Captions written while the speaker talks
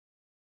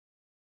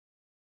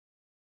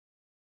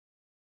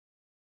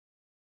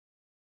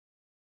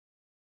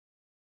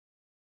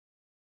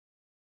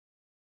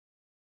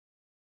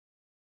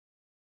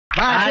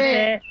பாசே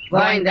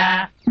கோவிந்தா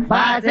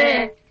பாசே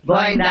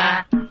கோவிந்தா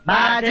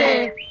பாசே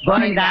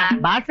கோவிந்தா.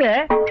 பாசு,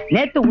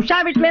 நேத்து உஷா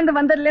வீட்ல இருந்து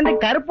வந்ததுல இருந்து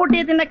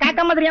கருப்பூட்டிய தின்ன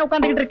காக்கா மாதிரியா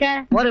உட்கார்ந்துகிட்டு இருக்க?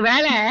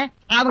 ஒருவேளை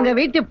அவங்க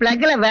வீட்டு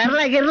பிளக்ல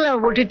விரல கிரல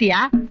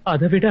விட்டுட்டியா?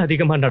 அதை விட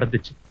அதிகமா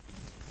நடந்துச்சு.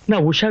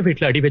 நான் உஷா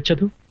வீட்டுல அடி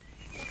வச்சதும்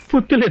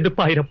புத்துல இருந்து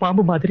பாயிர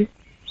பாம்பு மாதிரி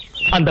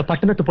அந்த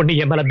பட்டணத்து பொண்ணு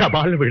என் மேல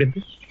தபால்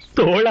விழுந்து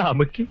தோள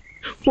அமுக்கி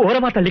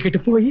ஓரமா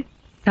தள்ளிக்கிட்டு போய்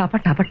டாப்பா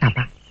டாப்பா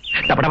டாப்பா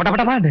டப்ப டப்ப டப்ப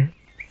டப்பான்னு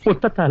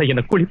முத்தத்தால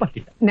என்ன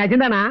குளிப்பாட்டிட்டா.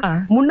 நிஜம்தானா?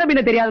 முன்ன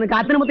பின்ன தெரியாதுன்னு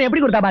அத்தனை முத்தம்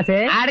எப்படி கொடுத்தா பாசு?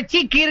 அடிச்சு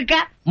கீர்க்க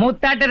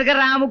முத்தாட்ட இருக்க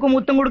ராமுக்கு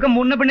முத்தம் கொடுக்க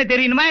முன்ன பின்ன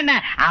தெரியணுமா என்ன?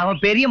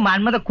 அவன் பெரிய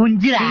மன்மத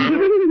குஞ்சுடா.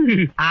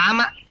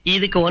 ஆமா,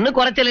 இதுக்கு ஒண்ணு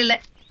குறைச்சல் இல்ல.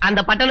 அந்த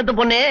பட்டணத்து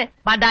பொண்ணு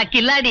பட்டா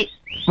கில்லாடி.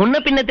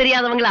 முன்ன பின்ன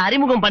தெரியாதவங்களை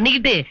அறிமுகம்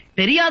பண்ணிக்கிட்டு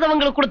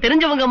தெரியாதவங்களை கூட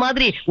தெரிஞ்சவங்க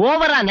மாதிரி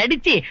ஓவரா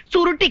நடிச்சு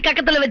சுருட்டி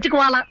கக்கத்துல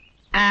வச்சுக்குவாளாம்.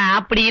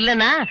 அப்படி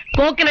இல்லன்னா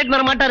கோகனட்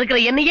மரமாட்டா இருக்கிற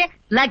என்னையே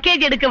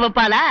லக்கேஜ் எடுக்க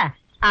வைப்பாளா?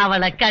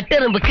 அவளை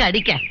கட்டெரும்புக்கு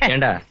அடிக்க.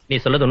 ஏண்டா நீ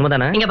சொல்றது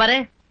உண்மைதானே? இங்க பாரு,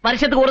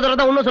 வருஷத்துக்கு ஒரு தடவை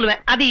தான் ஒண்ணும் சொல்லுவேன்.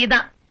 அது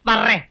இதான்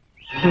வர்றேன்.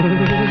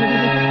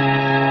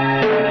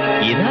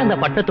 இதான் அந்த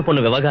பட்டத்து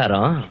பொண்ணு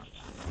விவகாரம்.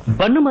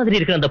 பண்ணு மாதிரி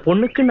இருக்கிற அந்த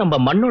பொண்ணுக்கு நம்ம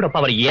மண்ணோட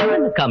பவர்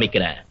ஏன்னு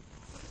காமிக்கிற.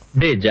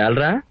 டே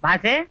ஜால்ரா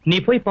பாசு, நீ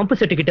போய் பம்பு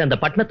செட்டு கிட்ட அந்த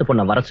பட்டணத்து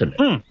பொண்ண வர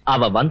சொல்லு.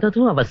 அவ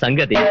வந்ததும் அவ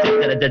சங்கதி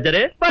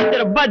ஜஜ்ஜரு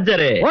பஜ்ஜரு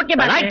பஜ்ஜரு. ஓகே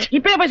பாஸ்,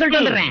 இப்பவே போய்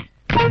சொல்லிட்டு வந்துடுறேன்.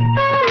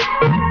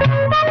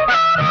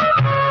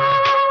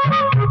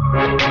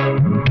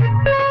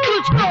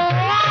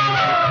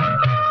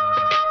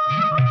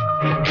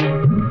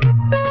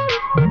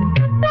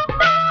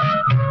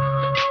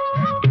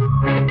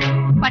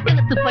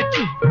 பட்டணத்து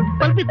பச்சி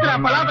பல்பித்ரா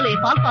பலாவலை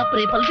பால்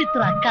பாப்பரே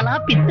பல்பித்ரா கலா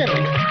பித்தர்.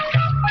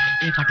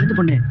 பட்டத்து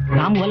பொண்ணு,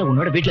 ராமுவால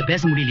உன்னோட வீட்டுல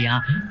பேச முடியலையா?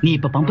 நீ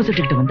இப்ப பம்பு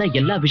செட்டு கிட்ட வந்தா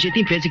எல்லா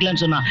விஷயத்தையும்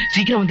பேசிக்கலாம்னு சொன்னா.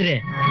 சீக்கிரம் வந்துரு.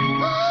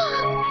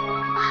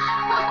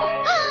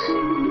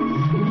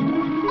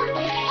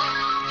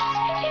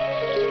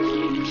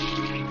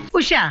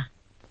 உஷா,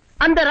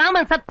 அந்த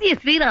ராமன் சத்திய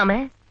ஸ்ரீராம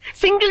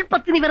சிங்கிள்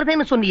பத்தினி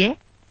வரதேன்னு சொன்னியே,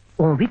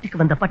 உன்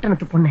வீட்டுக்கு வந்த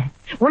பட்டணத்து பொண்ணு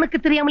உனக்கு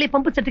தெரியாமலே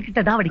பம்பு செட்டு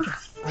கிட்ட டாவடிக்க.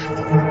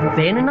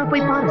 வேணும்னா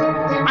போய் பாரு,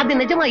 அது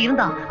நிஜமா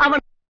இருந்தா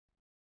அவன்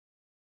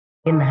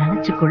என்ன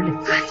நினைச்சு கொள்ளு.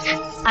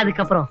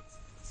 அதுக்கப்புறம்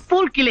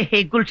பூல் கிளே ஹே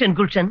குல்ஷன்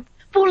குல்ஷன்,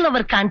 பூல்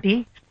அவர் காண்டி,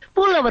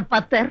 பூல் அவர்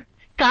பத்தர்,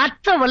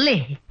 காற்ற வல்லே.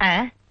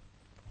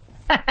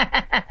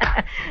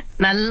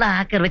 நல்லா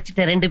ஆக்கர்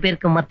வச்சுட்ட ரெண்டு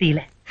பேருக்கு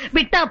மத்தியில.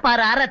 விட்டா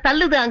பாரு அற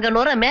தள்ளுது அங்க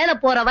நுர, மேல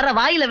போற வர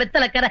வாயில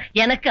வெத்தல கரை.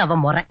 எனக்கு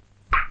அவன் முறை.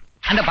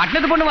 அந்த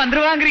பட்டணத்து பொண்ணு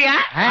வந்துருவாங்கறியா?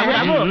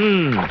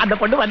 அந்த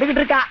பொண்ணு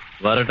வந்துகிட்டு இருக்கா.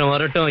 வரட்டும்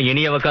வரட்டும்,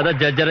 இனி அவ கதை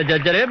ஜஜ்ஜரு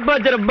ஜஜ்ஜரு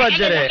பஜ்ஜரு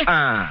பஜ்ஜரு.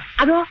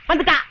 அதோ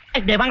வந்துட்டா.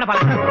 வாங்க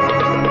பாக்கலாம்.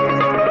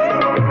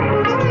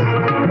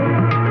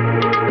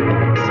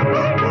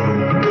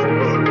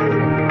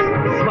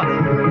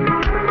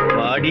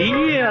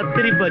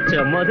 அத்திரி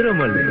பச்ச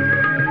மதுரமல்லி,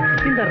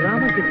 இந்த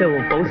ராம கிட்ட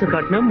உன் பவுச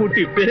காட்டினா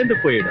முட்டி பேர்ந்து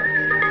போயிடும்.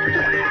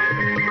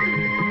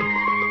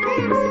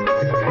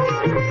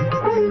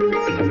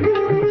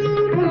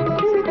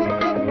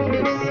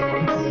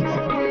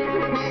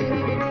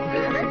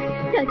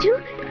 ராஜு,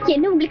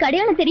 என்ன உங்களுக்கு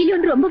அடையாளம்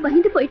தெரியல? ரொம்ப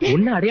பயந்து போயிட்டேன்.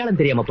 உன்ன அடையாளம்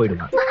தெரியாம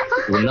போயிடுமா?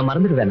 உன்ன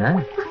மறந்துடுவேனா?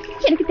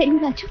 எனக்கு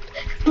தெரியும் ராஜு,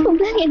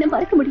 உங்களால என்ன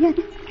மறக்க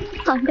முடியாது.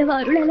 ஆண்டவ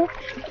அருளால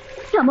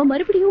நம்ம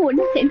மறுபடியும்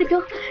ஒண்ணு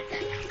சேர்ந்துட்டோம்.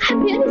 I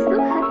am so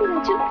happy,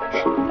 Raju.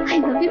 I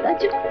love you,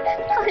 Raju.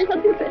 I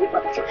love you very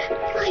much.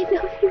 I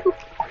love you.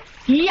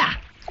 Yeah.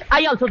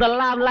 I also the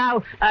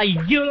love,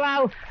 you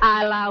love, I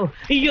love,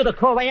 you the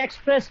Kobe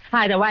Express,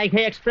 I the YK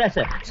Express.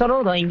 So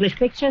all the English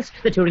pictures,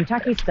 the touring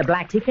tickets, the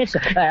black tickets,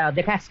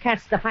 the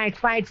cascades, the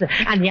fights,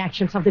 and the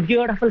actions of the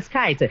beautiful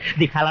skies,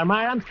 the color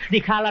marams,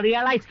 the color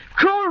realites,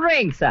 cool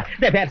drinks,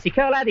 the Pepsi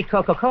Cola, the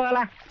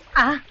Coca-Cola.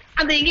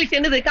 அந்த English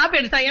என்னது? Copy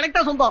அடிச்சா எனக்கு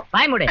தான் சொந்தம்.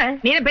 பயமுடு,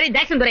 நீ என்ன பெரிய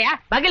Jackson துரையா?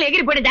 பகல்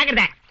எகிரி போயிட்டு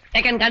ஜாக்கிரதை.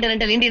 Second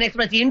continental Indian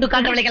express Hindu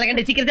காண்டவளை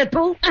கலகண்ட சீக்கிரத்தை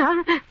தூ.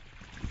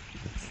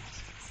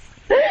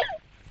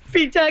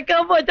 பிச்சாக்கா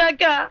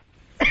பச்சாக்கா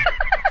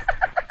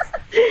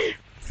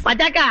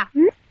பச்சாக்கா.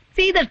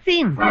 See that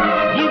scene?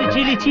 The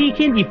chili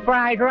chicken, the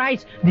fried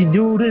rice, the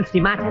noodles,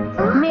 the mutton.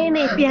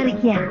 மேனே பியார்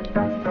கியா.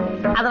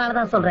 அதனால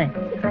தான் சொல்றேன்,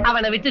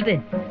 அவனை விட்டுட்டு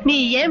நீ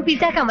ஏன்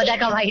பிச்சாக்கா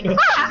மச்சாக்கா வாயிடு.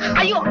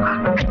 ஐயோ,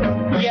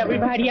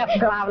 everybody up,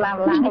 love, love,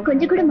 love. நீங்க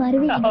கொஞ்சம் கூட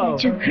மாறவே இல்லை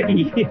ராஜு.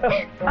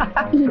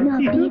 இன்னும்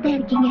அப்படியே தான்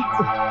இருக்கீங்க.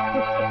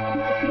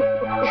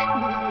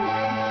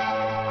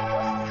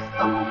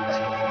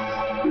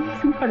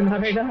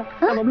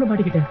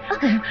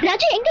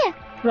 ராஜு எங்க?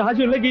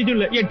 ராஜு இல்ல கீஜு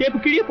இல்ல, என் டேப்பு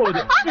கிழிய போகுது.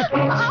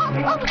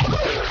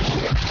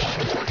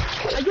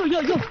 ஐயோ ஐயோ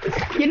ஐயோ,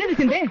 என்னது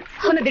சிந்து?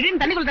 உன்னை திடீர்னு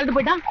தண்ணிக்குள்ள தள்ளிட்டு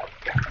போயிட்டான்.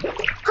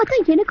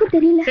 அதான் எனக்கும்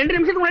தெரியல. 2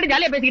 நிமிஷத்துக்கு முன்னாடி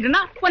ஜாலியா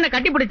பேசிக்கிட்டு உன்னை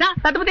கட்டி பிடிச்சா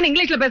தத்து பத்தி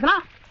இங்கிலீஷ்ல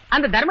பேசலாம்.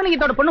 அந்த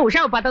தர்மலிங்கத்தோட பொண்ணு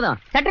உஷாவை பார்த்ததும்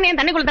சட்டனை ஏன்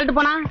தண்ணிக்குள்ள தள்ளிட்டு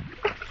போனா?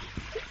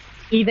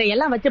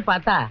 இதையெல்லாம் வச்சு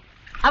பார்த்தா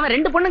அவன்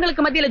 2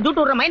 பொண்ணுங்களுக்கு மத்தியில ஜூட்டு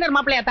விடுற மைனர்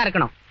மாப்பிள்ளையா தான்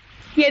இருக்கணும்.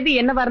 எது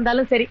என்னவா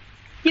இருந்தாலும் சரி,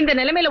 இந்த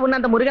நிலைமையில உன்ன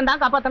அந்த முருகன்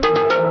தான் காப்பாத்தணும்.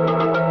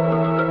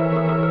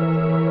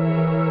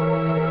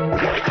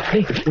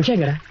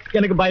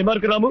 எனக்கு பயமா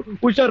இருக்கு ராமு.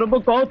 உஷா ரொம்ப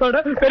கோவத்தோட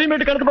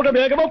பெரியமேட்டு கடத்து பக்கம்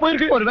வேகமா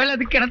போயிருக்கு. ஒருவேளை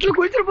அது கிணத்துல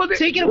குளிச்சிட்டு போகுது.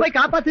 சீக்கிரம் போய்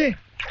காப்பாத்து.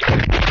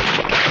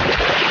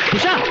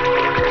 உஷா,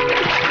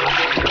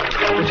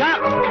 உஷா.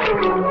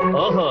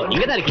 ஓஹோ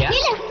இங்கதான் இருக்கியா?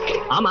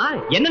 ஆமா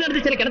என்ன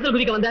நடந்துச்சு கிணத்துல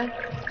குதிக்க வந்த?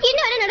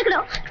 இன்னும் என்ன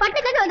நடக்கணும்?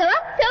 பட்டத்துல வந்தவ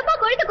சிவப்பா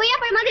கொழுத்து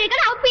கொய்யாப்பழம் மாதிரி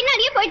இருக்கா, அவ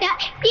பின்னாடியே போயிட்டா.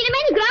 இனிமே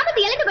இந்த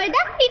கிராமத்து இழந்து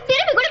போயிட்டா நீ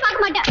திரும்பி கூட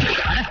பார்க்க மாட்டா.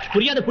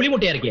 புரியாத புலி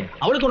முட்டையா இருக்கே.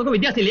 அவளுக்கு உனக்கு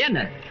வித்தியாசம் இல்லையா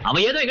என்ன? அவ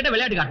ஏதோ என்கிட்ட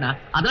விளையாட்டு காட்டினா,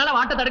 அதனால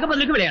ஆட்ட தடுக்க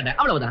பதிலுக்கு விளையாட,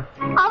 அவ்வளவுதான்.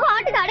 அவ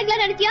ஆட்டத்தை அடக்கல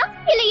நினைச்சியா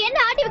இல்ல என்ன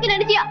ஆட்டி வைக்க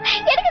நினைச்சியா?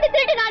 எனக்கு இது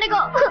திருட்டு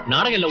நாடகம்.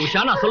 நாடகம் இல்ல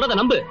உஷா, நான் சொல்றத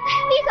நம்பு.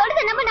 நீ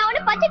சொல்றத நம்ப. நான்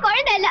ஒண்ணு பச்சை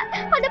குழந்தை இல்ல.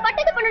 அந்த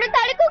பட்டத்து பொண்ணோட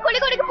தடுக்கு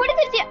கொழுக்கு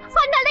பிடிச்சிருச்சு.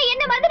 அதனால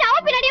என்ன மறந்து அவ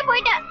பின்னாடியே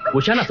போயிட்டேன்.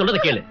 உஷா நான் சொல்றத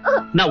கேளு.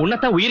 நான்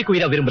உன்னதான் உயிருக்கு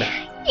உயிரா விரும்புறேன்.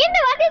 இந்த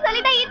வார்த்தையை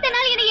சொல்லிட்டா இத்தனை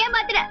நாள் என்ன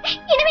ஏமாத்துற.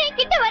 இனிமே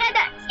கிட்ட வராத.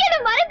 என்ன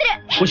மறந்துரு.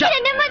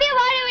 என்ன நிம்மதியா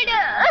வாழ விடு.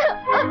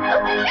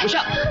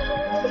 உஷா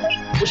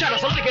உஷா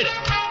நான் சொல்றத கேளு.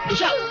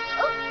 உஷா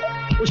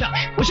உஷா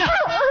உஷா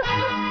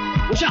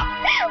உஷா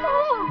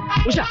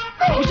உஷா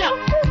உஷா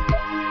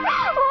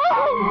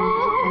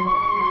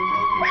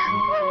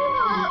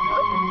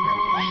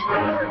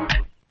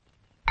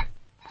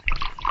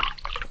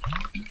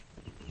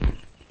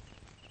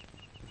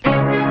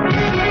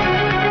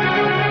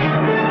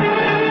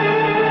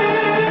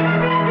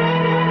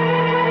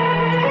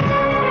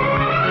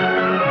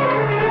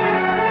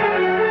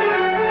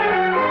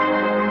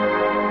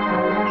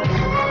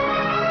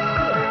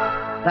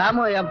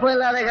ராமு, எப்போ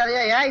இல்லாத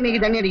கதையா ஏன் இன்னைக்கு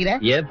தண்ணி அடிக்கிற?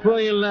 எப்போ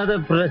இல்லாத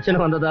பிரச்சனை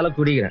வந்ததால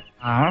குடிக்கிறேன்.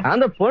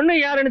 அந்த பொண்ணு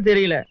யாருன்னு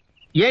தெரியல,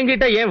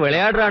 என்கிட்ட ஏன்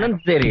விளையாடுறான்னு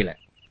தெரியல.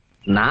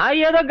 நான்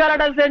ஏதோ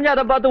கராடா செஞ்சு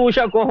அதை பார்த்து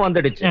உஷா கோவம்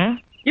வந்துடுச்சு.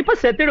 இப்ப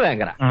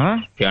செத்துடுவேங்கிற,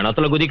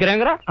 கிணத்துல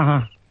குதிக்கிறேங்கிற,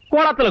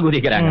 குளத்துல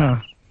குதிக்கிறாங்க.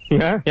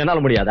 என்னால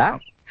முடியாதா?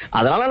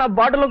 அதனால நான்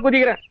பாட்டில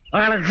குதிக்கிறேன்.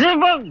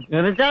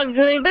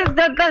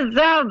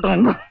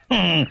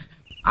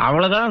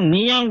 அவ்வளவுதான்.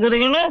 நீ ஏன்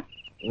குதிக்கணும்?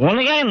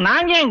 உனக்காக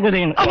நாங்க ஏன்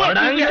குதிக்கணும்?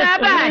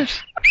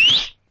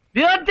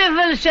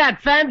 Beautiful shot,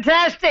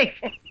 fantastic.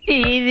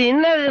 இது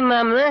என்னது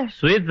மாமு?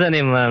 ஸ்வீட்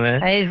தானே மாமு.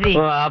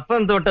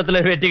 அப்பன்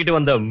தோட்டத்துல வெட்டிக்கிட்டு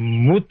வந்த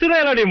முத்துன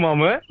இளநீ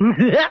மாமு.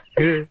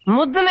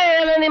 முத்துன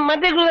இளநீ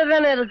மத்தியக்குள்ள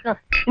தானே இருக்கும்.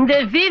 இந்த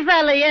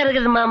சீசால ஏன்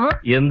இருக்குது மாமு?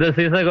 எந்த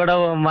சீசா கூட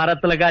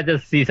மரத்துல காய்ச்ச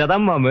சீசா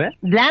தான் மாமு.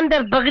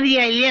 லாந்தர்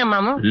பகுதியா இல்லையா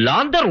மாமு?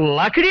 லாந்தர்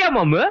லக்கடியா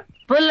மாமு?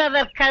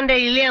 புல்லவர் கண்ட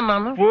இல்லையா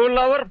மாமு?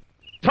 புல்லவர்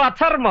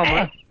பத்தர் மாமு.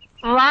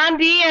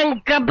 வாந்தி என்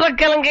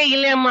கப்பக்கிழங்க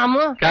இல்லையா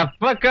மாமு?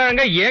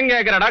 கப்பக்கிழங்க ஏன்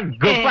கேக்குறடா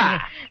குப்பா?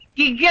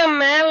 கிக்க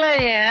மேல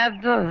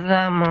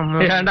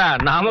ஏண்டா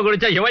நாம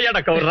குடிச்சா இவையாட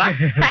கவுறான்.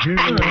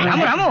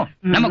 ராமு ராமு,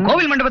 நம்ம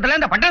கோவில் மண்டபத்துல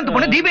இந்த பட்டணத்து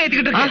பொண்ணு தீபம்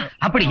ஏத்திக்கிட்டு இருக்கு.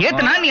 அப்படி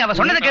ஏத்துனா நீ அவ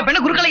சொன்னதை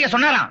கேப்பேன்னு குருக்களைய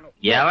சொன்னாராம்.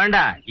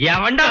 எவன்டா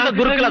எவன்டா அந்த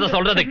குருக்கள் அதை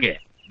சொல்றதுக்கு?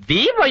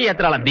 தீபம்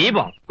ஏத்துறாளா?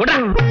 தீபம் கூட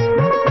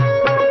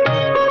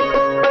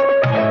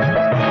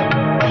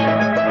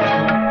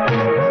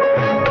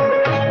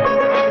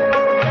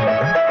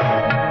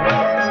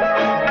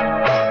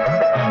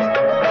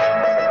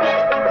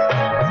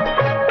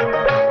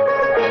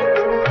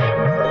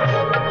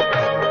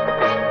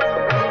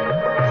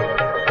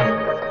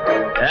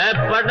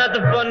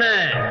பொண்ணு.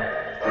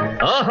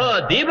 ஓஹோ,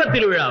 தீப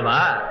திருவிழாவா?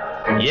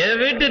 என்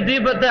வீட்டு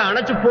தீபத்தை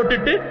அணைச்சு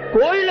போட்டுட்டு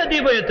கோயில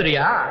தீபம்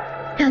ஏத்துறியா?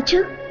 ராஜு,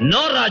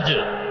 நோ ராஜு.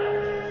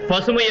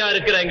 பசுமையா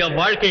இருக்கிற எங்க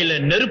வாழ்க்கையில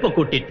நெருப்ப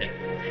கூட்டிட்ட,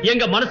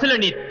 எங்க மனசுல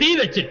நீ தீ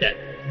வச்சிட்ட.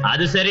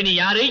 அது சரி, நீ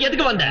யாரு,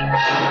 எதுக்கு வந்த?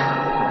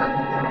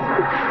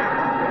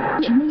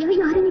 என்னையா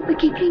யாருன்னு இப்ப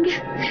கேக்குறீங்க?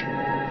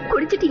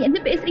 குடிச்சிட்டு என்ன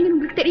பேசுறீங்கன்னு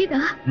உங்களுக்கு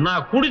தெரியுதா?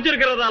 நான்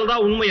குடிச்சிருக்கிறதால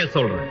தான் உண்மையை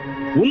சொல்றேன்.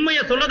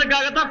 உண்மையை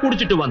சொல்றதுக்காகத்தான்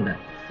குடிச்சிட்டு வந்தேன்.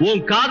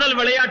 உன் காதல்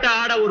விளையாட்ட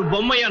ஆட ஒரு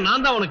பொம்மையா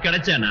நான் தான் உனக்கு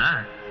கிடைச்சேனா?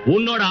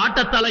 உன்னோட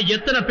ஆட்டத்தால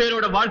எத்தனை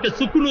பேரோட வாழ்க்கை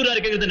சுக்குநூறா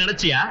இருக்கிறது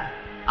நினைச்சியா?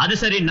 அது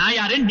சரி, நான்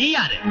யாரு, நீ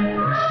யாரு?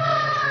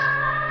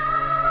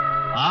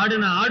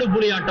 ஆடுன ஆடு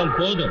புலி ஆட்டம்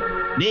போதும்.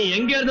 நீ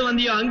எங்க இருந்து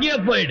வந்தியோ அங்கேயே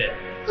போயிடு.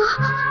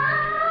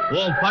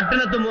 உன்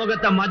பட்டணத்து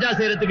மோகத்தை மஜா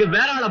செய்யறதுக்கு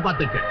வேற ஆளை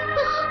பாத்துக்க.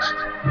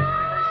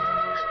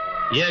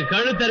 என்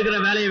கழுத்து இருக்கிற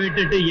வேலையை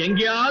விட்டுட்டு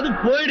எங்கேயாவது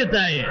போயிடு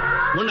தாயே.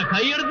 உன்னை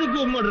கையெடுத்து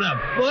கும்பிடுற.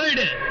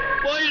 போயிடு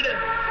போயிடு.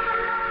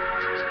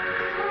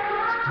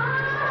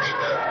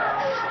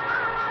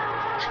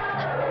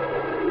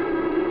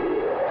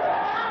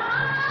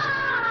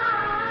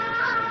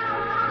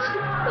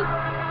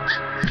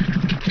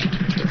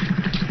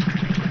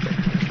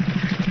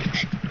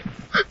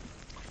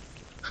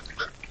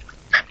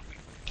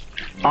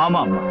 ஆமா,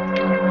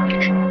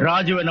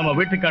 ராஜுவை நம்ம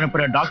வீட்டுக்கு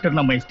அனுப்புற டாக்டர்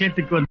நம்ம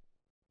எஸ்டேட்டுக்கு வந்து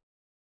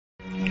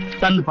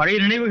தன் பழைய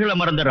நினைவுகளை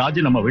மறந்த ராஜு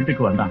நம்ம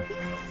வீட்டுக்கு வந்தான்.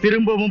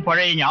 திரும்பவும்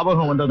பழைய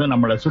ஞாபகம் வந்ததும்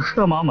நம்மள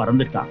சுத்தமா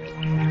மறந்துட்டான்.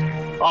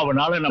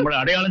 அவனால நம்மள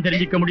அடையாளம்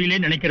தெரிஞ்சுக்க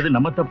முடியலன்னு நினைக்கிறது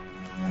நம்ம தப்பு.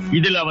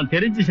 இதுல அவன்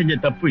தெரிஞ்சு செஞ்ச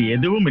தப்பு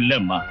எதுவும்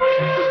இல்லம்மா.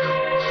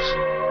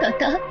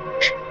 தாத்தா,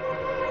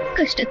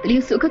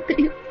 கஷ்டத்திலையும்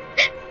சுகத்திலையும்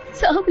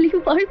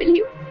சாவுலையும்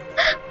வாழ்விலையும்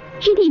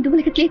இனி இந்த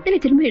உலகத்துல எத்தனை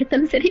ஜென்மம்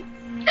எடுத்தாலும் சரி,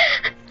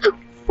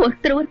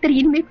 ஒருத்தர்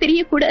இனிமே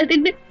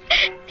பிரியக்கூடாதுன்னு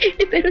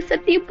 2 பேரும்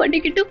சத்தியம்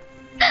பண்ணிக்கிட்டோம்.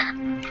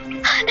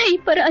 ஆனா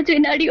இப்ப ராஜு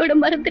என்ன அடியோட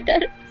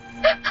மறந்துட்டாரு.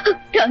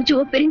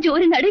 ராஜுவ பிரிஞ்சு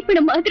ஒரு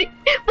நடைப்பட மாதிரி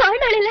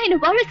வாழ்நாளெல்லாம் என்ன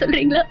வாழ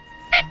சொல்றீங்களா?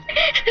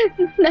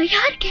 நான்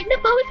யாருக்கு என்ன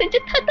பாவம்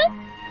செஞ்ச தாத்தா?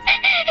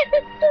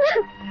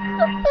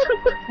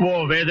 ஓ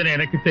வேதனை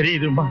எனக்கு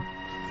தெரியுதுமா.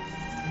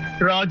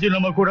 ராஜு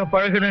நம்ம கூட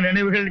பழகின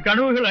நினைவுகள்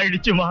கனவுகள்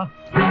ஆயிடுச்சுமா.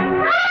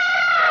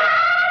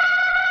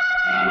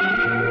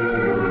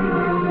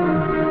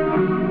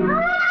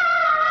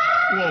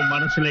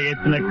 மனசுல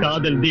ஏத்தின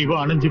காதல்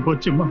தீபம் அணைஞ்சு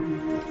போச்சுமா.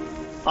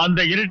 அந்த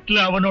இருட்டுல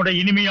அவனோட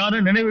இனிமையான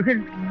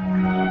நினைவுகள்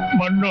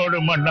மண்ணோடு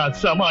மண்ணா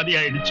சமாதி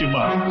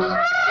ஆயிடுச்சுமா.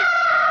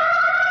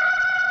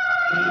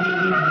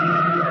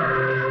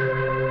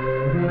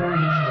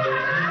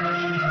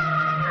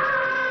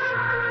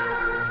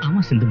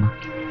 ஆமா சிந்துமா,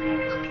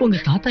 உங்க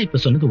தாத்தா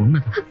இப்ப சொன்னது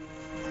உண்மைதான்.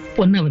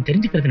 பொண்ணு அவன்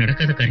தெரிஞ்சுக்கிறது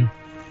நடக்காத காரியம்.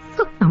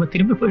 நாம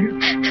திரும்பி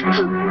போயிடும்.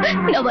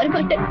 நான்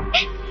வரமாட்டேன்,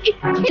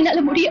 என்னால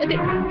முடியாது.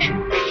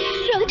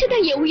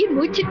 ராஜதான் என் உயிர்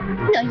மூச்சு.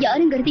 நான்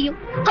யாருங்கிறதையும்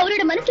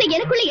அவரோட மனசுல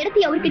எனக்குள்ள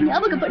இடத்தையும் அவருக்கு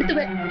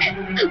ஞாபகப்படுத்துவேன்.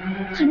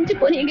 அணைஞ்சு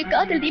போன எங்க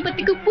காதல்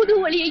தீபத்துக்கு புது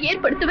ஒளியை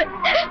ஏற்படுத்துவேன்.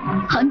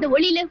 அந்த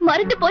ஒளியில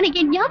மறந்து போன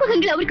என்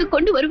ஞாபகங்களை அவருக்கு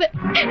கொண்டு வருவேன்.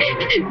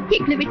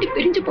 எங்களை விட்டு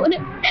பிரிஞ்சு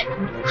போன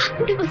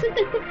அந்த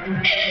வசந்தத்தை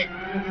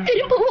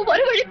திரும்பவும்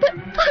வரவழைப்பேன்.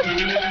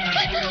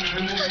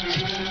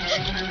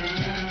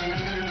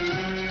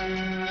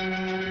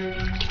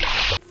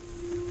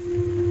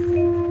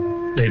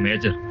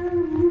 மேஜர்,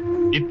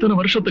 இத்தனை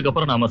வருஷத்துக்கு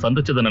அப்புறம் நாம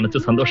சந்திச்சதை நினைச்சு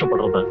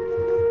சந்தோஷப்படுறதா,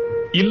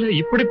 இல்ல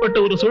இப்படிப்பட்ட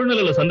ஒரு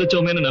சூழ்நிலையில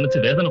சந்திச்சோமேன்னு நினைச்சு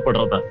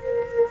வேதனைப்படுறதா,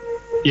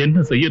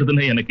 என்ன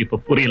செய்யறதுன்னு எனக்கு இப்ப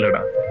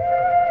புரியலடா.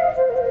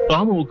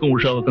 ராமுவுக்கும்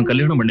உஷாவுக்கும்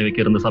கல்யாணம் பண்ணி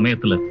வைக்க இருந்த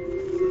சமயத்துல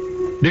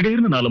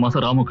திடீர்னு 4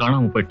 மாசம் ராமு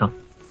காணாம போயிட்டான்.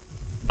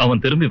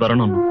 அவன் திரும்பி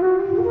வரணும்,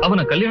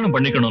 அவனை கல்யாணம்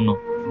பண்ணிக்கணும்.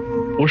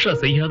 உஷா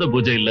செய்யாத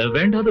பூஜை இல்ல,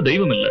 வேண்டாத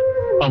தெய்வம் இல்ல.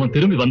 அவன்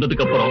திரும்பி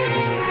வந்ததுக்கு அப்புறம்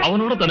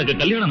அவனோட தனக்கு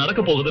கல்யாணம்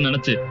நடக்க போகுதுன்னு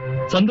நினைச்சு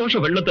சந்தோஷ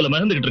வெள்ளத்துல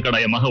மறந்துகிட்டு இருக்கடா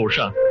என் மக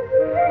உஷா.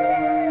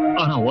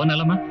 ஆனா ஓ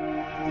நிலைமை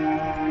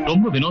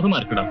ரொம்ப வினோதமா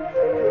இருக்குடா.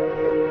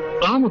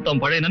 ராமு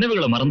தம் பழைய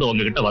நினைவுகளை மறந்து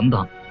உங்ககிட்ட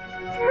வந்தான்.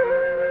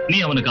 நீ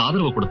அவனுக்கு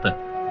ஆதரவு கொடுத்த,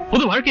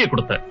 புது வாழ்க்கையை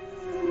கொடுத்த.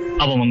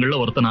 அவன் உங்கள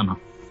ஒருத்தனானா.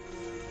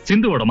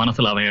 சிந்துவோட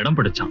மனசுல அவன் இடம்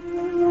பிடிச்சான்.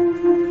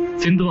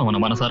 சிந்து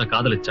அவனை மனசார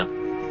காதலிச்சா,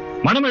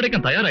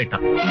 மனமேடைக்கும்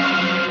தயாராயிட்டான்.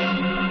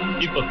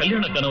 இப்ப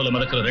கல்யாண கனவுல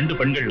மறக்கிற 2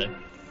 பெண்கள்ல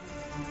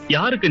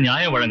யாருக்கு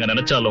நியாயம் வழங்க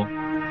நினைச்சாலும்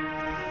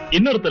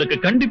இன்னொருத்தருக்கு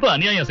கண்டிப்பா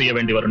அநியாயம் செய்ய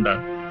வேண்டி வரும்டா.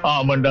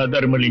 ஆமாண்டா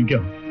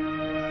தர்மலிங்கம்,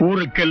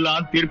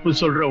 ஊருக்கெல்லாம் தீர்ப்பு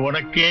சொல்ற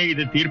உனக்கே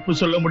இது தீர்ப்பு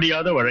சொல்ல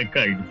முடியாத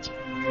வழக்காயிடுச்சு.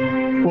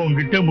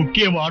 உன்கிட்ட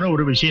முக்கியமான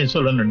ஒரு விஷயம்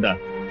சொல்லணும்டா.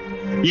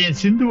 என்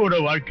சிந்துவோட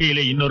வாழ்க்கையில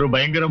இன்னொரு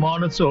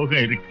பயங்கரமான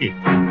சோகம் இருக்கு.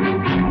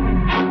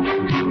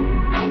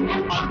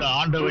 அந்த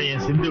ஆண்டவன்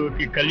என்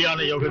சிந்துவுக்கு கல்யாண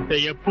யோகத்தை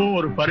எப்போ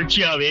ஒரு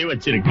பரீட்சையாவே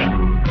வச்சிருக்கான்.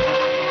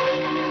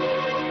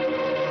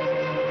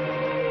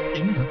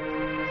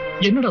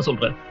 என்னடா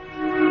சொல்ற?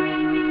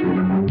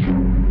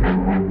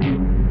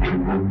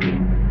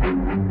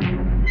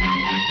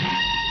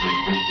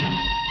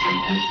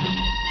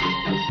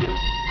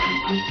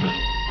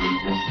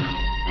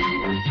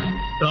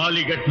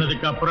 தாலி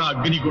கட்டினதுக்கு அப்புறம்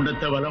அக்னி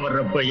குண்டத்தை வலம்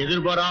வர்றப்ப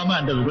எதிர்பாராம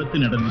அந்த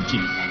விபத்து நடந்துச்சு.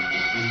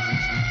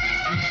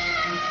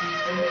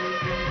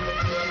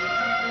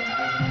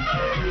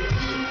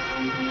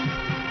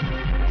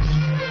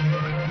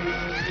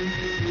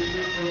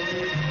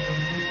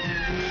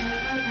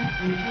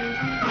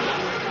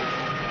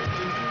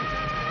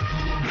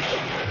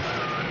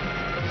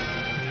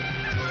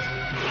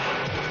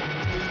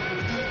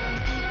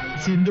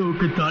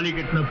 சிந்துவுக்கு தாலி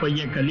கட்டின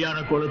பையன் கல்யாண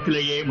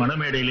கோலத்திலேயே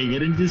மணமேடையில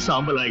எரிஞ்சு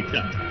சாம்பல்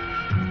ஆயிட்டான்.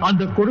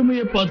 அந்த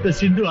கொடுமையை பார்த்த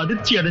சிந்து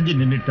அதிர்ச்சி அடைஞ்சு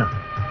நின்னுட்டான்.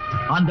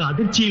 அந்த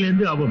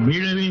அதிர்ச்சியிலிருந்து அவ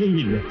மீளவே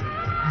இல்லை.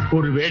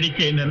 ஒரு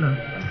வேடிக்கை என்னன்னா,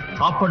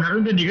 அப்ப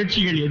நடந்த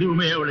நிகழ்ச்சிகள்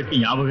எதுவுமே அவளுக்கு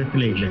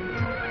ஞாபகத்திலே இல்லை.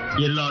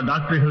 எல்லா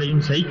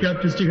டாக்டர்களையும்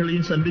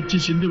சைக்காட்ரிஸ்டுகளையும் சந்திச்சு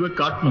சிந்துவை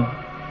காட்டணும்.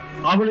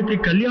 அவளுக்கு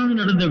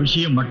கல்யாணம் நடந்த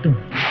விஷயம் மட்டும்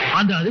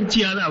அந்த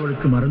அதிர்ச்சியால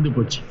அவளுக்கு மறந்து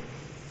போச்சு.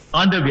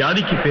 அந்த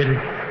வியாதிக்கு பேரு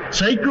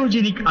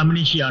சைக்கோஜெனிக்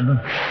அம்னீஷியான்னு.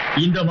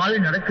 இந்த மாதிரி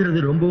நடக்கிறது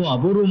ரொம்பவும்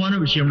அபூர்வமான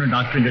விஷயம்னு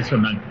டாக்டருங்க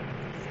சொன்னாங்க.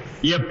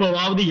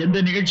 எப்பவாவது எந்த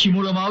நிகழ்ச்சி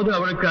மூலமாவது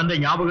அவளுக்கு அந்த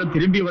ஞாபகம்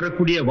திரும்பி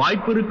வரக்கூடிய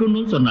வாய்ப்பு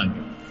இருக்குன்னு சொன்னாங்க.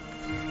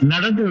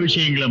 நடந்த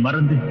விஷயங்களை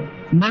மறந்து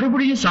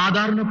மறுபடியும்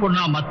சாதாரண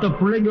பொண்ணா மத்த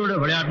பிள்ளைங்களோட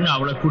விளையாட்டுன்னு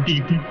அவளை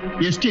கூட்டிக்கிட்டு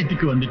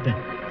எஸ்டேட்டுக்கு வந்துட்டேன்.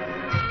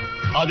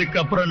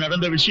 அதுக்கப்புறம்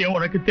நடந்த விஷயம்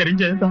உனக்கு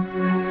தெரிஞ்சதுதான்.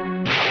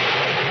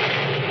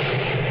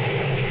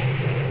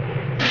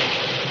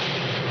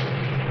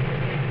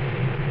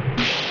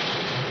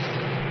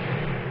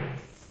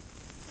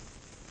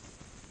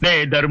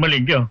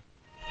 தர்மலிங்கம்,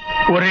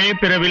 ஒரே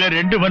பிறவில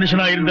 2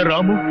 மனுஷனா இருந்த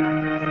ராமு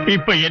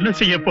இப்ப என்ன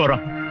செய்ய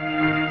போறான்?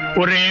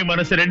 ஒரே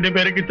மனசு 2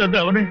 பேருக்கு தந்து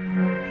அவனை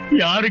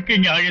யாருக்கு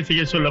நியாயம்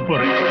செய்ய சொல்ல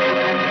போறேன்?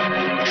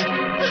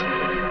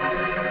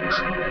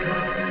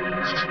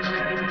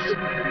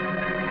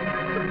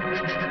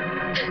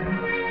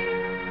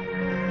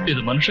 இது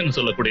மனுஷங்க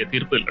சொல்லக்கூடிய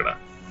தீர்ப்பு இல்லடா.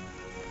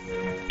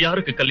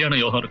 யாருக்கு கல்யாண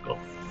யோகம் இருக்கோ,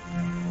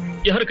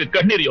 யாருக்கு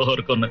கண்ணீர் யோகம்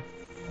இருக்கும்னு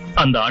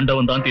அந்த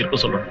ஆண்டவன் தான்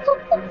தீர்ப்பு சொல்லணும்.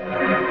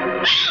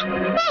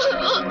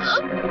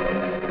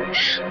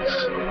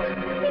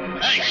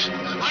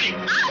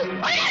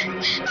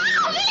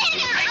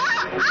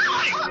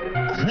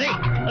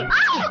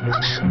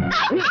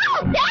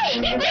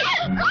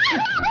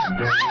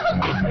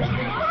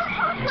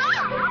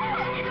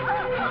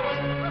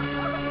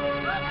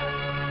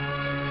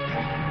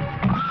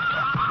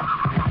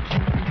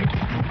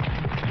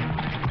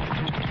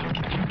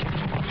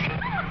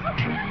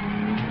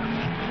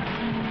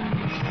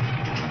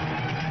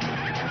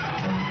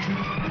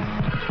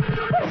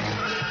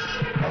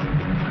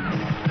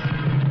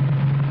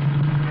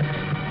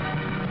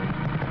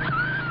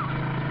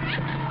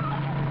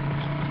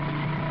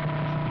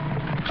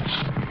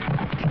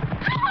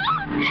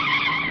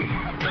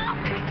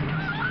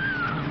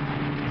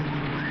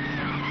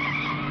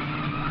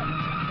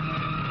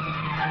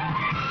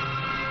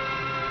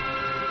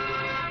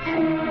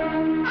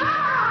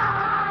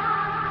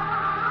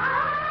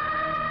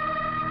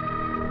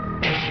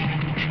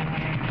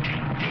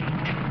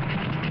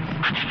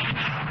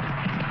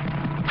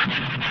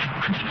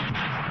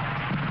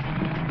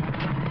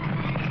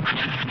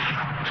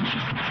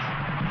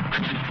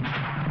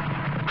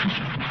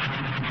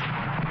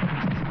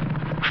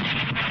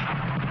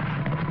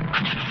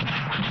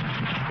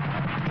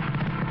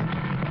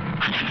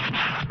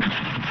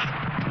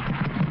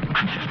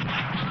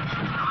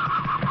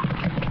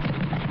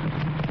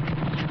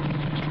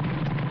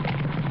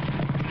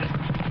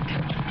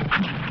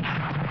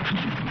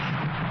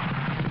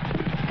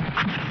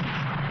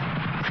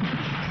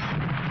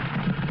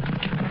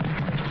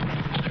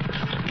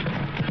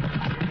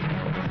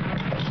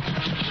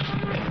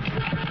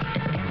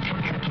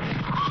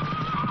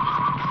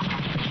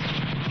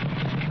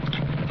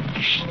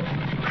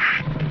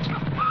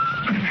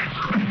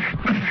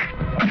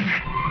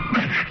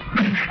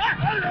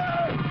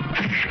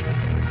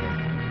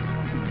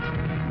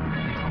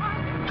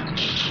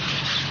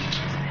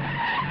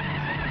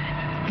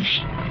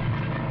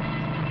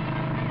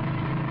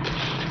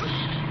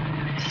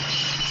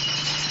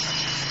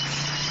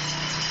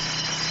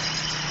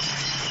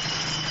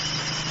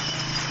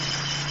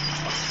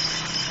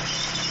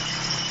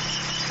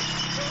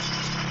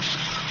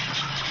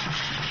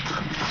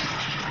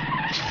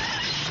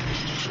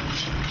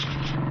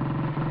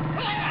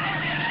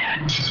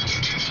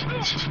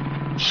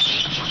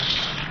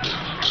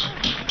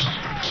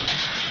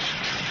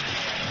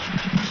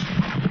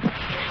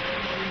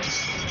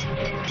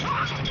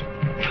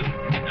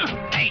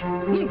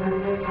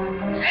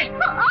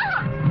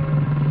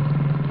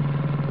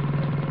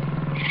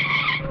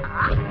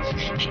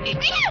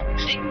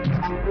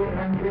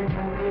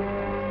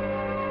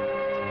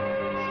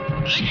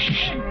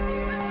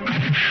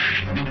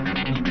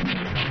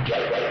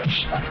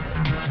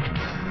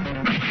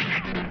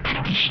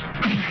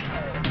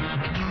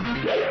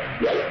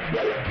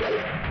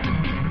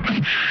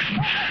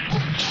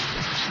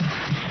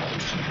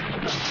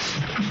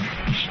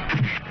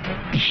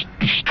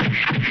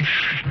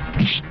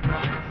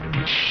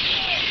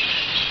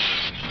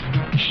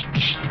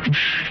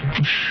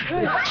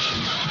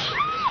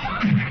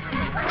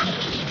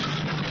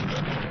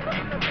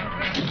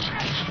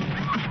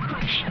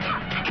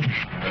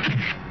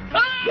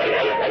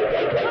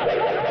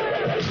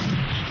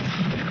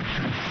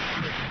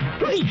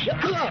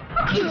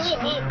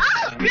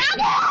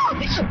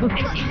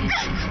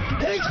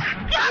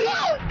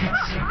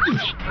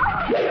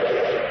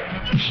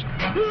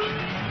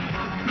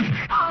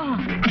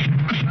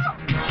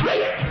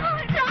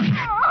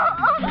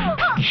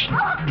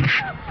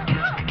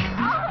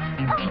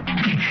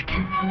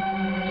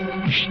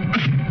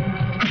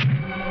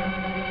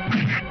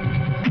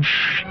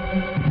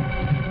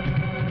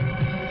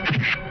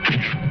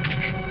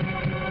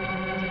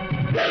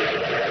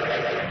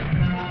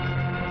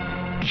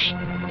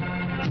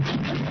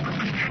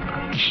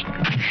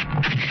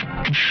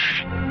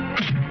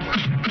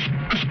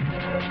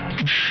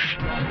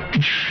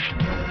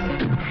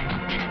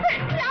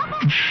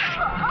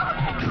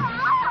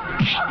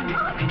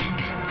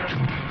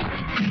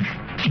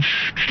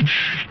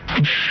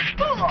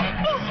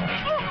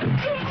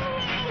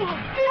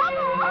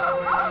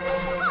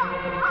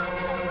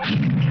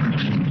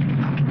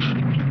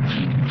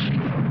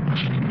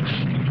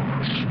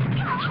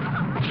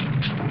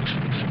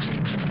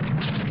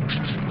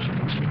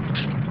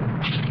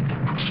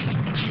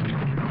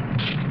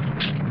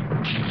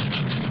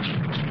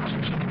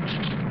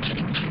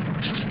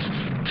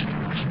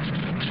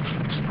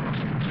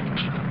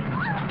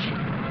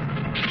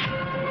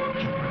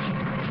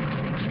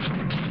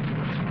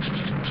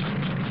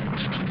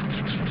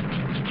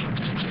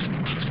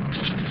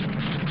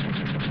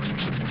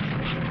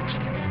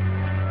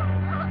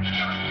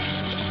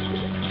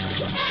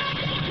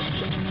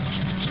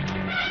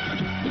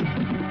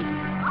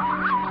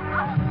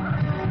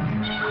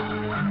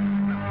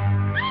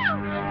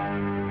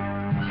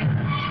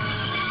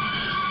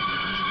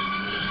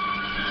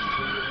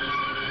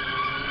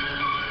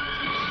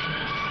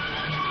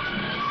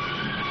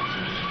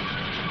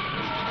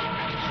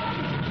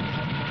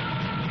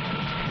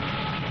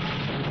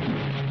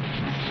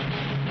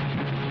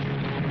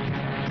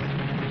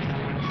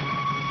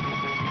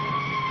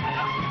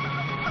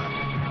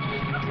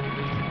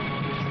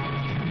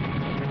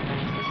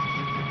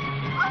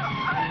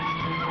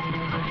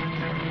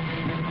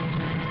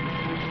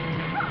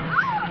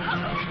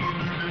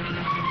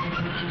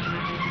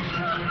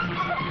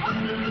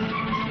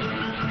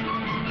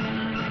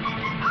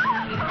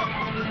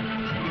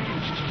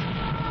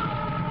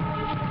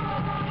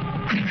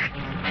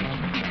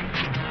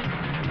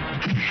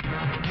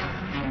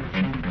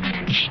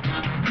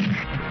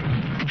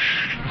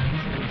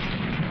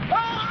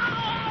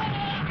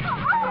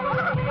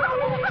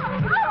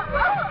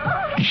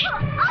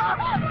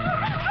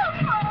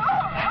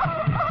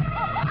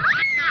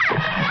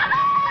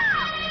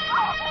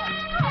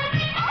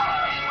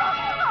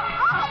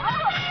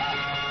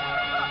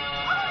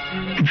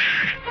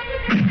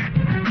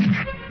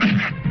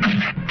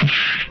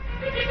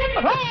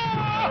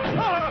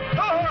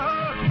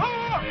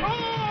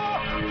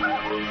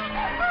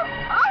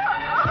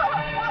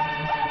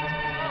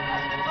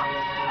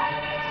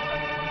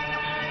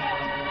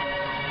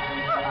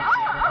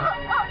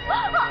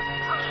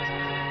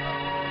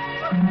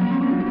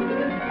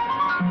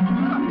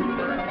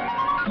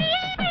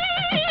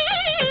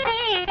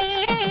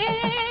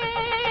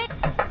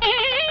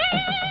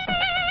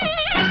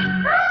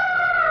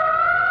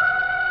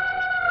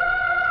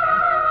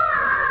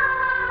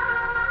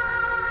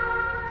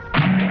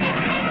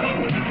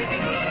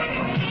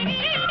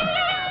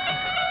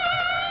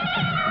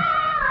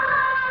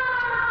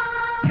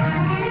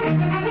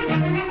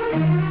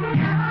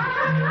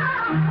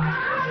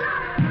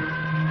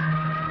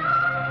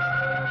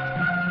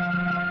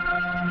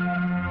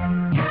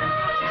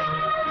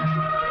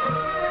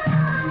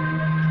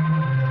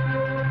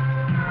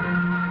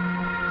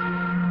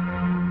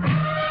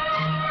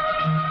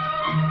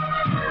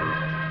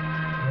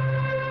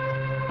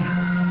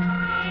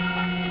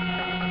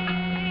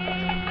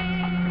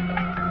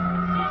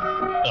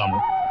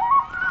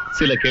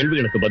 சில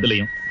கேள்விகளுக்கு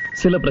பதிலையும்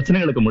சில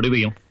பிரச்சனைகளுக்கு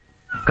முடிவையும்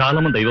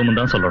காலமும் தெய்வமும்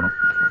தான் சொல்லணும்.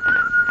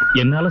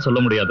 என்னால சொல்ல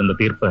முடியாத அந்த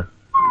தீர்ப்பை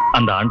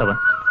அந்த ஆண்டவன்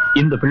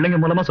இந்த பிள்ளைங்க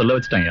மூலமா சொல்ல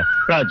வச்சுட்டாங்க.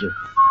 Raju,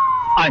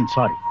 I'm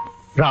sorry.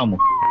 ராமு,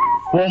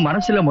 உன்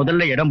மனசுல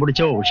முதல்ல இடம்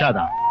பிடிச்சவ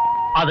உஷாதான்.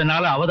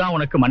 அதனால அவதான்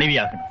உனக்கு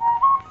மனைவியாகணும்.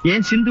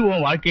 ஏன் சிந்து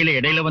உன் வாழ்க்கையில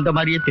இடையில வந்த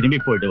மாதிரியே திரும்பி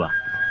போயிடுவா.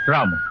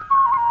 ராமு,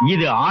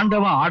 இது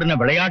ஆண்டவன் ஆடின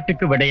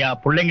விளையாட்டுக்கு விடையா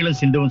பிள்ளைங்களும்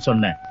சிந்துவும்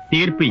சொன்ன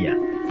தீர்ப்பியா?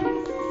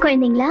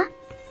 குழந்தைங்களா,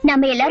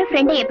 நம்ம எல்லாரும்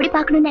ஃப்ரெண்டை எப்படி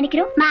பார்க்கணும்னு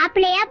நினைக்கிறோம்?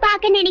 மாப்பிள்ளையா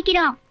பார்க்க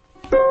நினைக்கிறோம்.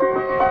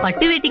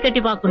 பட்டு வேட்டி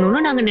கட்டி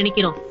பார்க்கணும்னு நாங்க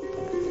நினைக்கிறோம்.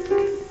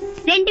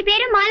 2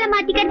 பேரும் மாலை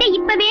மாத்திக்கிட்டு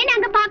இப்பவே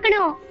நாங்க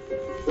பார்க்கணும்.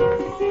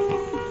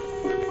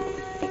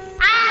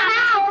 ஆமா,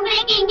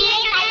 உங்களுக்கு இங்கே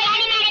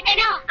கல்யாணம்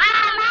நடக்கணும்.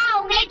 ஆமா,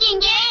 உங்களுக்கு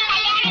இங்கே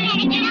கல்யாணம்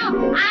நடக்கணும்.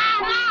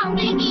 ஆமா,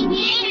 உங்களுக்கு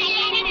இங்கே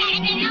கல்யாணம்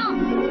நடக்கணும்.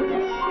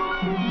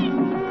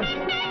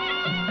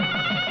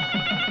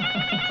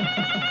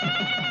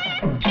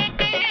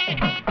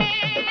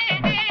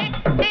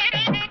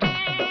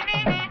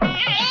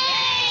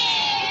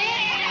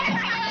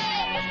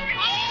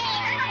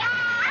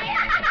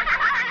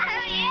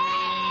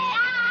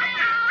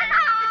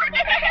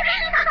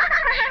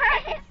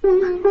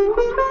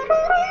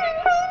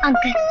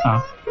 அங்கிள்,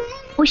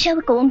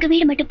 உஷாவுக்கு உங்க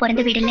வீடு மட்டும்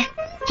பிறந்த வீடு இல்ல,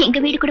 எங்க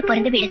வீடு கூட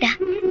பிறந்த வீடுதான்.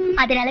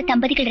 அதனால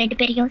தம்பதிகள் 2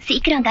 பேரையும்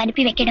சீக்கிரம் அங்க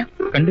அனுப்பி வைக்கணும்.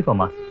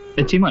 கண்டிப்பாமா,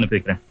 நிச்சயமா அனுப்பி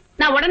வைக்கிறேன்.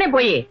 நான் உடனே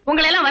போய்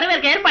உங்களை எல்லாம்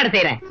வரவேற்க ஏற்பாடு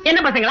செய்யறேன்.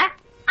 என்ன பசங்களா?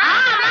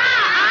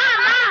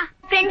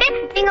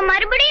 நீங்க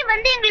மறுபடியும்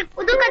வந்து எங்களுக்கு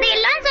புது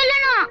கதையெல்லாம்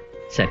சொல்லணும்.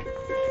 சரி,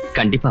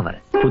 கண்டிப்பா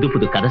வரேன். புது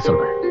புது கதை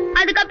சொல்றேன்.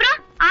 அதுக்கப்புறம்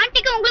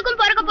ஆண்டிக்கு உங்களுக்கும்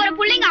பிறக்க போற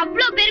பிள்ளைங்க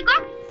அவ்வளவு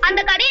பேருக்கும் அந்த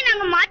கதையை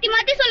நாங்க மாத்தி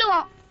மாத்தி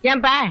சொல்லுவோம்.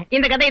 ஏன்பா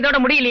இந்த கதை இதோட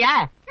முடியலையா?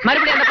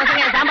 மறுபடியும் அந்த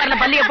பசங்க சாம்பார்ல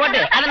பள்ளிய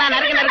போட்டு அதை நான்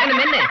நறுக்கு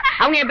மென்னு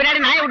அவங்க என் பின்னாடி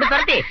நாயை விட்டு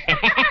துரத்தி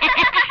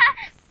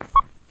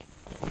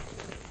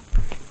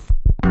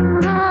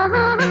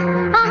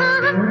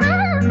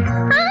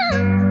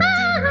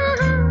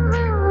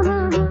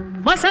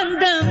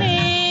வசந்தமே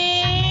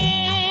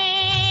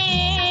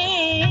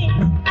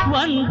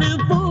வந்து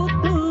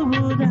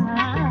பூக்குதா,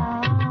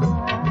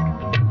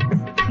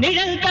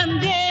 நிழல்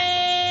தந்தே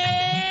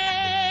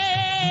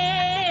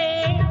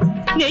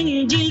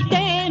நெஞ்சில்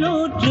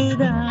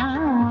தேனூற்றுதா.